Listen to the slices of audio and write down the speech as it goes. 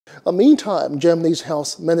Meantime, Germany's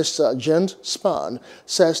Health Minister Jens Spahn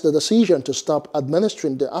says the decision to stop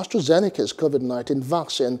administering the AstraZeneca's COVID-19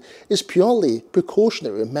 vaccine is purely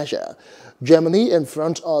precautionary measure. Germany and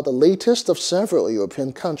France are the latest of several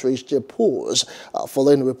European countries to pause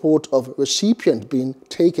following a report of recipients being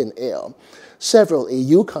taken ill. Several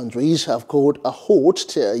EU countries have called a halt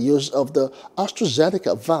to use of the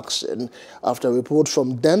AstraZeneca vaccine after a report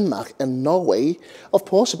from Denmark and Norway of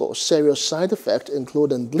possible serious side effects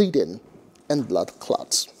including bleeding and blood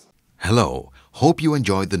clots. Hello, hope you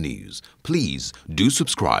enjoyed the news. Please do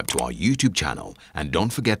subscribe to our YouTube channel and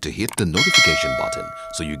don't forget to hit the notification button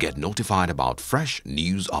so you get notified about fresh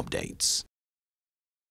news updates.